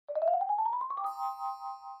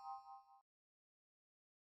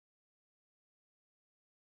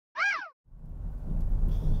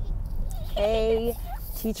Hey,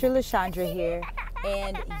 teacher LaShundra here,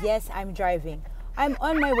 and yes, I'm driving. I'm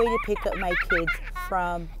on my way to pick up my kids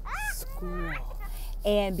from school,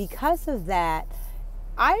 and because of that,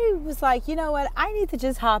 I was like, you know what, I need to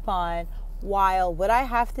just hop on while what I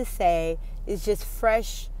have to say is just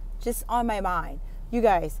fresh, just on my mind. You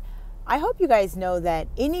guys, I hope you guys know that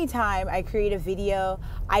anytime I create a video,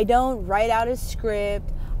 I don't write out a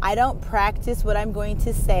script, I don't practice what I'm going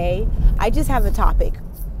to say, I just have a topic.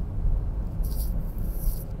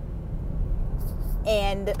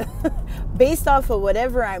 And based off of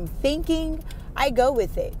whatever I'm thinking, I go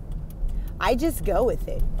with it. I just go with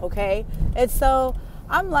it, okay? And so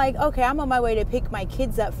I'm like, okay, I'm on my way to pick my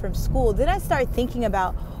kids up from school. Then I start thinking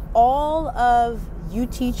about all of you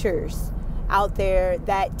teachers out there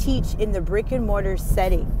that teach in the brick and mortar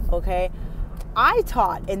setting, okay? I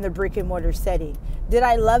taught in the brick and mortar setting. Did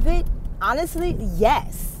I love it? Honestly,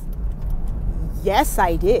 yes. Yes,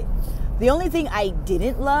 I did. The only thing I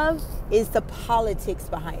didn't love is the politics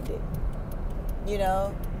behind it. You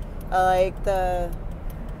know, like the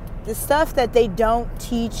stuff that they don't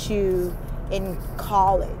teach you in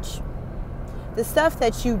college. The stuff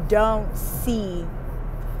that you don't see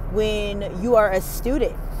when you are a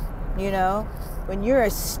student, you know? When you're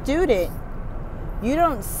a student, you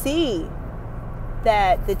don't see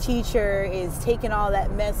that the teacher is taking all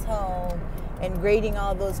that mess home and grading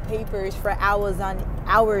all those papers for hours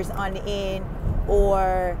on end,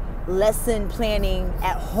 or lesson planning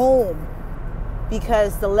at home,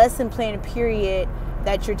 because the lesson plan period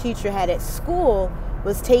that your teacher had at school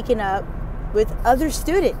was taken up with other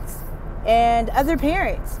students and other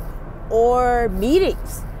parents, or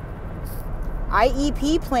meetings,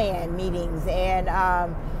 IEP plan meetings, and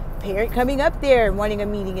parent coming up there and wanting a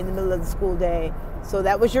meeting in the middle of the school day. So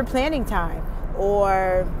that was your planning time.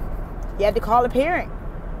 Or you had to call a parent,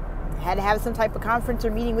 had to have some type of conference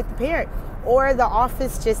or meeting with the parent. Or the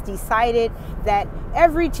office just decided that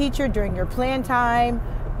every teacher during your plan time,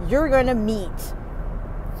 you're going to meet.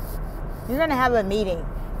 You're going to have a meeting,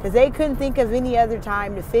 because they couldn't think of any other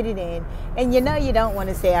time to fit it in. And you know you don't want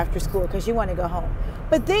to stay after school because you want to go home.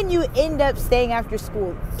 But then you end up staying after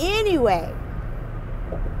school anyway,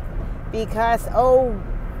 because,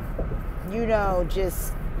 you know,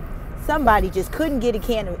 just somebody just couldn't get a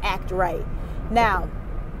can to act right. Now,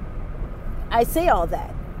 I say all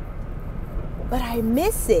that, but I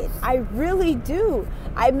miss it. I really do.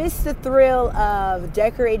 I miss the thrill of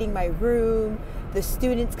decorating my room, the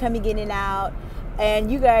students coming in and out.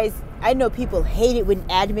 And you guys, I know people hate it when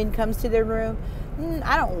admin comes to their room.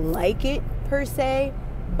 I don't like it per se,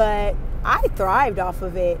 but I thrived off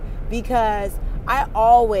of it because I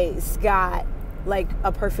always got like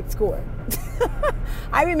a perfect score.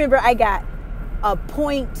 I remember I got a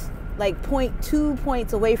point, like 0.2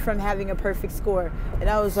 points away from having a perfect score. And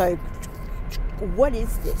I was like, what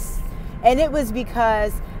is this? And it was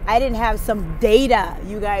because I didn't have some data,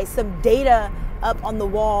 you guys, some data up on the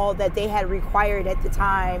wall that they had required at the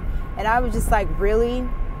time. And I was just like, really?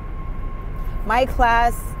 My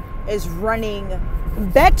class is running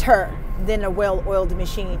better than a well-oiled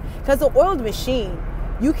machine. Because the oiled machine,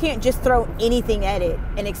 you can't just throw anything at it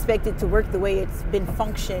and expect it to work the way it's been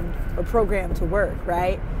functioned or programmed to work,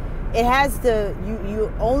 right? It has to,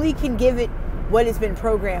 you only can give it what it's been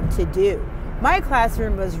programmed to do. My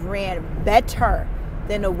classroom was ran better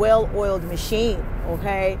than a well-oiled machine,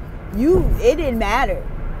 okay? It didn't matter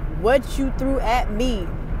what you threw at me.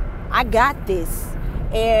 I got this.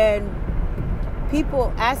 And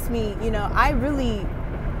people ask me, you know, I really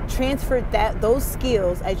transferred those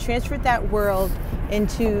skills, I transferred that world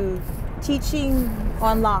into teaching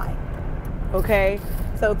online, okay?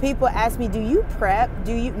 So people ask me, do you prep?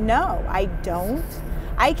 No, I don't.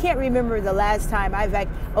 I can't remember the last time I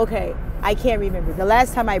can't remember. The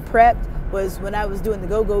last time I prepped was when I was doing the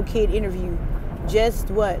Go-Go Kid interview just,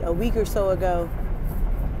 a week or so ago,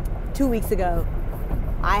 2 weeks ago.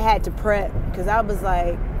 I had to prep because I was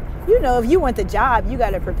like, you know, if you want the job, you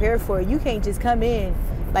got to prepare for it. You can't just come in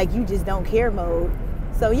like you just don't care mode.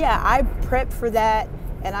 So yeah, I prepped for that,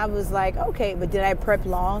 and I was like, okay, but did I prep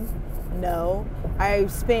long? No. I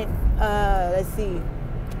spent,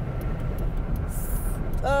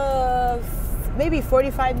 maybe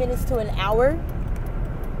 45 minutes to an hour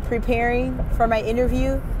preparing for my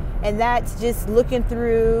interview. And that's just looking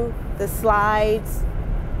through the slides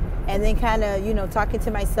and then kind of, you know, talking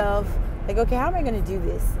to myself, like, okay, how am I going to do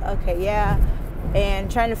this? Okay, yeah.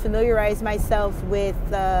 And trying to familiarize myself with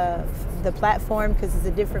the platform, because it's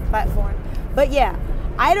a different platform. But yeah,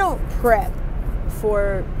 I don't prep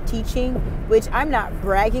for teaching, which I'm not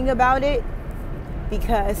bragging about it,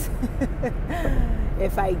 because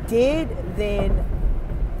if I did, then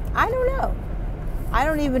I don't know. I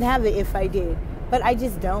don't even have it if I did, but I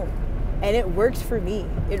just don't. And it works for me.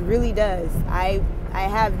 It really does. I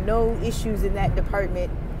have no issues in that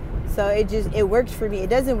department. So it works for me. It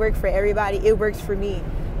doesn't work for everybody. It works for me.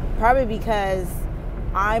 Probably because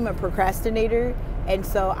I'm a procrastinator, and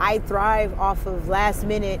so I thrive off of last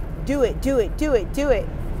minute, do it.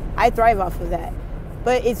 I thrive off of that.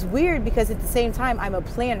 But it's weird because at the same time, I'm a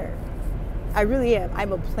planner. I really am.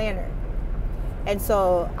 I'm a planner. And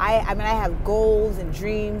so I have goals and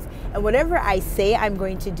dreams, and whatever I say I'm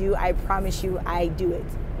going to do, I promise you I do it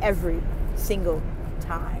every single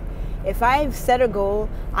time. If I've set a goal,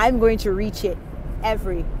 I'm going to reach it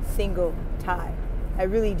every single time. I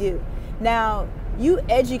really do. Now, you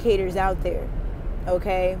educators out there,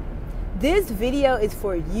 okay? This video is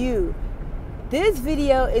for you. This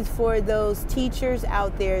video is for those teachers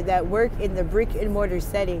out there that work in the brick and mortar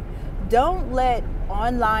setting. Don't let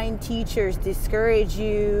online teachers discourage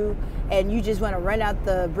you and you just want to run out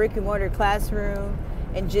the brick and mortar classroom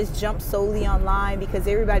and just jump solely online because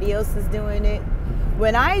everybody else is doing it.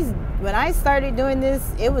 When I started doing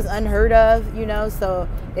this, it was unheard of, you know, so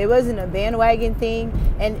it wasn't a bandwagon thing.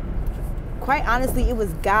 And quite honestly, it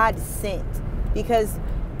was God sent, because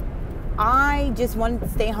I just wanted to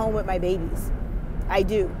stay home with my babies. I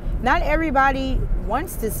do. Not everybody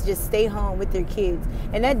wants to just stay home with their kids,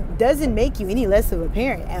 and that doesn't make you any less of a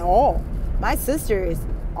parent at all. My sister is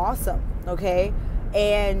awesome, okay?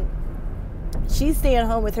 And she's staying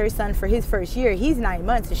home with her son for his first year. He's 9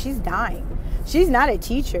 months and she's dying. She's not a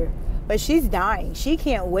teacher, but she's dying. She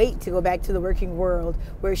can't wait to go back to the working world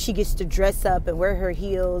where she gets to dress up and wear her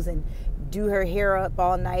heels and do her hair up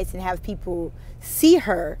all nice and have people see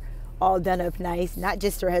her all done up nice, not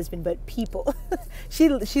just her husband, but people. She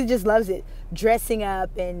just loves it, dressing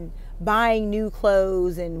up and buying new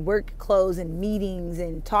clothes and work clothes and meetings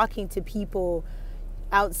and talking to people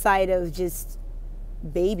outside of just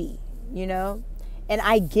baby, you know? And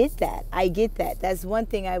I get that. That's one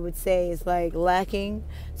thing I would say is like lacking.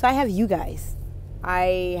 So I have you guys.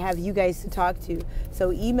 I have you guys to talk to.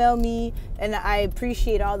 So email me, and I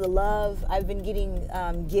appreciate all the love. I've been getting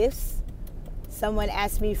gifts. Someone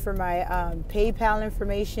asked me for my PayPal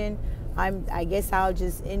information. I guess I'll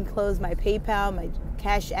just enclose my PayPal, my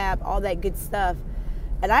Cash App, all that good stuff.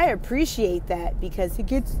 And I appreciate that, because it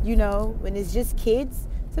gets, you know, when it's just kids,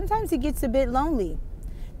 sometimes it gets a bit lonely.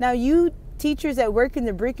 Now, you teachers that work in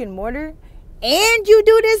the brick and mortar and you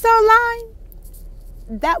do this online,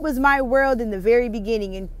 that was my world in the very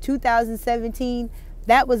beginning. In 2017,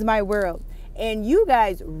 that was my world. And you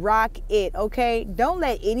guys rock it, okay? Don't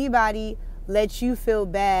let anybody let you feel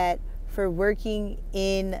bad for working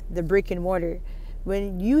in the brick and mortar.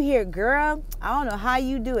 When you hear, girl, I don't know how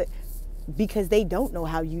you do it, because they don't know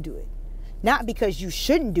how you do it. Not because you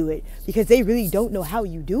shouldn't do it, because they really don't know how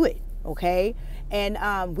you do it, okay?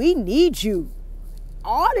 And we need you.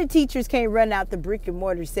 All the teachers can't run out the brick and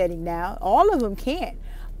mortar setting now. All of them can't.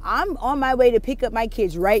 I'm on my way to pick up my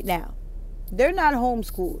kids right now. They're not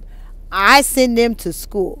homeschooled. I send them to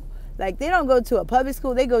school. Like, they don't go to a public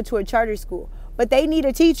school, they go to a charter school. But they need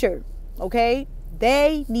a teacher, okay?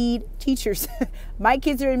 They need teachers. My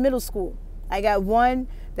kids are in middle school. I got one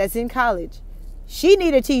that's in college. She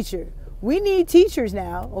need a teacher. We need teachers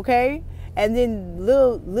now, okay? And then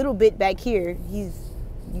little bit back here, you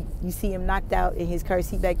see him knocked out in his car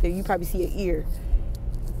seat back there. You probably see an ear.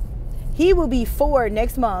 He will be 4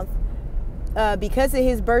 next month. Because of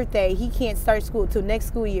his birthday, he can't start school till next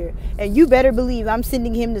school year. And you better believe I'm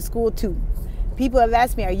sending him to school too. People have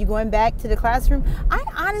asked me, are you going back to the classroom? I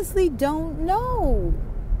honestly don't know.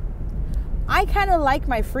 I kind of like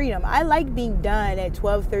my freedom. I like being done at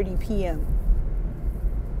 12:30 p.m.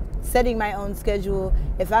 Setting my own schedule.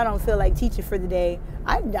 If I don't feel like teaching for the day,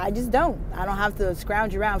 I just don't. I don't have to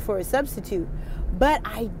scrounge around for a substitute. But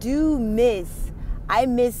I do miss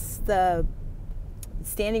the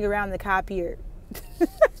standing around the copier.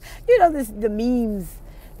 You know, the memes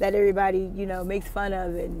that everybody, you know, makes fun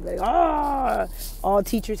of and like, all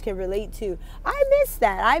teachers can relate to. I miss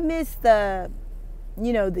that. I miss the,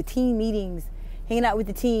 you know, the team meetings, hanging out with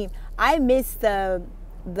the team. I miss the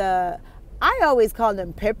I always called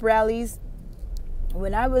them pep rallies.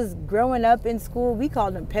 When I was growing up in school, we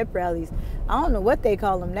called them pep rallies. I don't know what they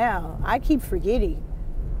call them now. I keep forgetting.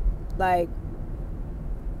 Like,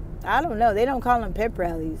 I don't know. They don't call them pep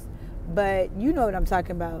rallies. But you know what I'm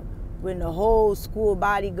talking about. When the whole school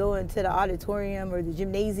body go into the auditorium or the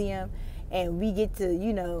gymnasium and we get to,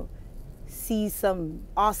 you know, see some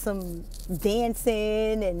awesome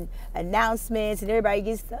dancing and announcements and everybody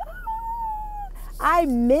gets to, I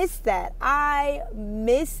miss that. I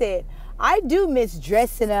miss it. I do miss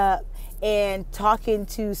dressing up and talking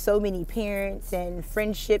to so many parents and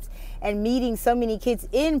friendships and meeting so many kids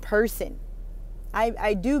in person.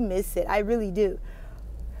 I do miss it. I really do.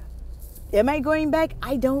 Am I going back?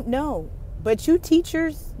 I don't know. But you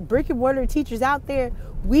teachers, brick and mortar teachers out there,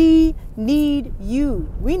 we need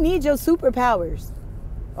you. We need your superpowers,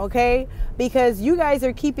 okay? Because you guys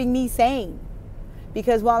are keeping me sane.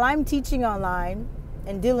 Because while I'm teaching online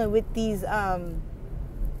and dealing with these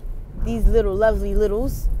little lovely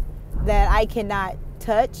littles that I cannot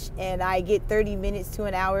touch, and I get 30 minutes to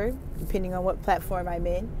an hour, depending on what platform I'm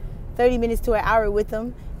in, 30 minutes to an hour with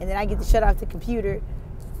them, and then I get to shut off the computer.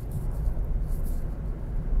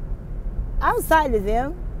 Outside of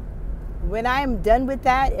them, when I'm done with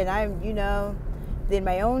that and I'm, then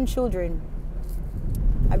my own children,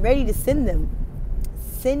 I'm ready to send them.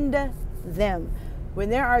 Send them. When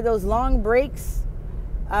there are those long breaks,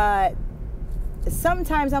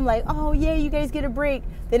 sometimes I'm like, oh yeah, you guys get a break.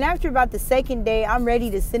 Then after about the second day, I'm ready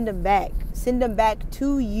to send them back. Send them back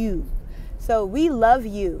to you. So we love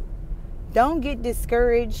you. Don't get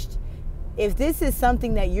discouraged. If this is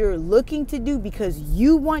something that you're looking to do because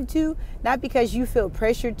you want to, not because you feel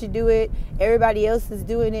pressured to do it, everybody else is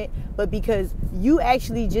doing it, but because you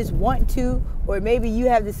actually just want to, or maybe you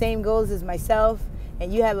have the same goals as myself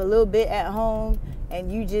and you have a little bit at home and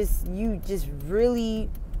you just really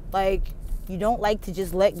you don't like to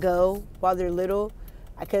just let go while they're little.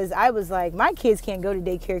 Because I was like, my kids can't go to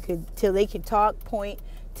daycare till they can talk, point,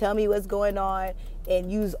 tell me what's going on,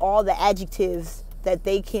 and use all the adjectives that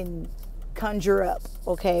they can conjure up,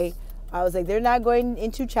 okay? I was like, they're not going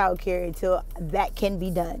into childcare until that can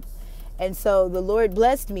be done. And so the Lord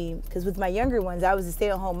blessed me, because with my younger ones, I was a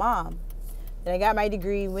stay-at-home mom. Then I got my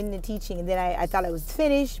degree, went into teaching, and then I thought I was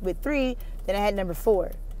finished with 3. Then I had number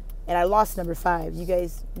 4, and I lost number 5. You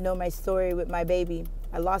guys know my story with my baby.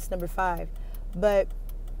 I lost number 5. But,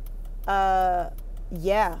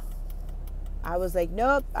 yeah. I was like,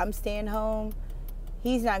 nope, I'm staying home.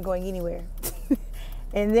 He's not going anywhere.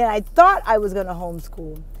 And then I thought I was going to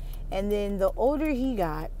homeschool. And then the older he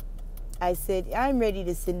got, I said, I'm ready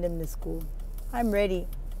to send him to school. I'm ready.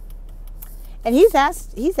 And he's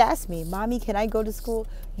asked me, Mommy, can I go to school?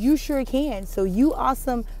 You sure can. So you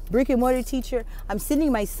awesome brick and mortar teacher, I'm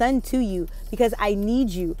sending my son to you because I need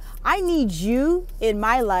you. I need you in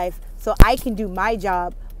my life so I can do my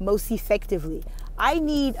job most effectively. I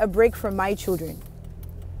need a break from my children,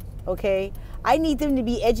 okay? I need them to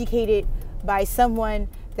be educated by someone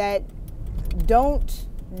that don't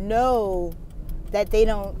know that they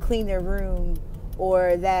don't clean their room,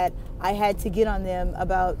 or that I had to get on them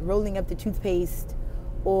about rolling up the toothpaste,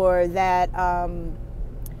 or that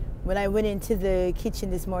when I went into the kitchen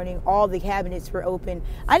this morning, all the cabinets were open.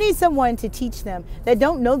 I need someone to teach them that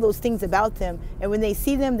don't know those things about them, and when they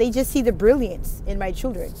see them, they just see the brilliance in my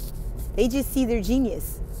children. They just see their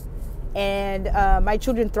genius. And my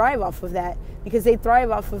children thrive off of that, because they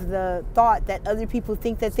thrive off of the thought that other people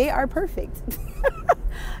think that they are perfect.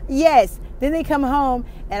 Yes, then they come home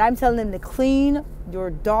and I'm telling them to clean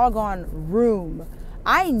your doggone room.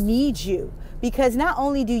 I need you, because not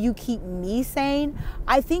only do you keep me sane,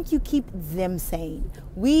 I think you keep them sane.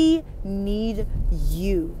 We need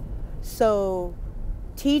you. So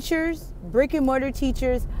teachers, brick and mortar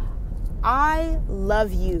teachers, I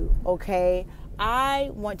love you, okay? I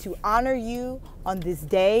want to honor you on this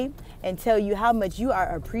day and tell you how much you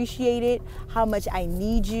are appreciated, how much I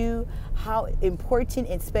need you, how important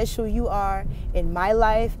and special you are in my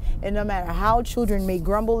life. And no matter how children may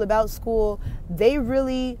grumble about school, they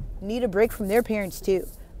really need a break from their parents too.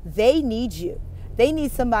 They need you. They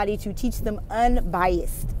need somebody to teach them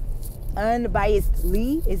unbiased.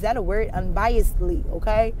 Unbiasedly, is that a word? Unbiasedly,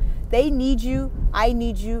 okay? They need you. I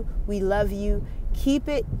need you. We love you. Keep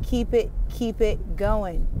it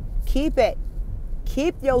going. Keep it.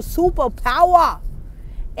 Keep your superpower.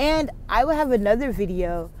 And I will have another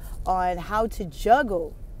video on how to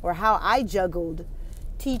juggle, or how I juggled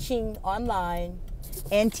teaching online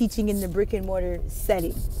and teaching in the brick and mortar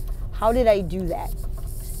setting. How did I do that?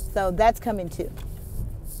 So that's coming too.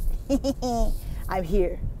 I'm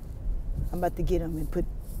here. I'm about to get them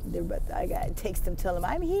and I got to text them, tell them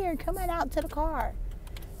I'm here, come on out to the car.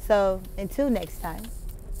 So until next time,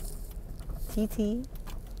 TT.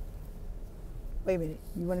 Wait a minute,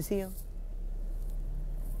 you want to see him?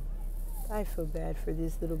 I feel bad for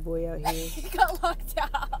this little boy out here. He got locked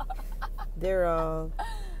out. They're all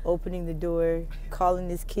opening the door, calling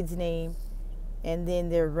this kid's name, and then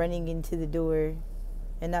they're running into the door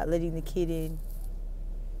and not letting the kid in.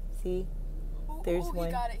 See? There's one.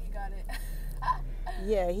 He got it.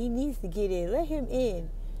 Yeah, he needs to get in. Let him in.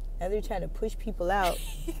 Now they're trying to push people out.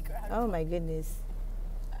 Oh my goodness.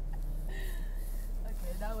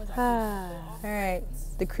 Okay, that was All right,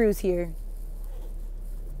 the crew's here.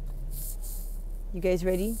 You guys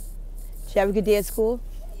ready? Did you have a good day at school?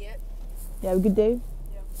 Yep. You have a good day?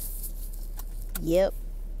 Yep.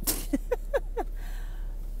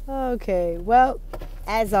 Okay, well,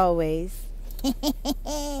 as always,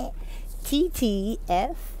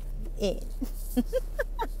 TTFN.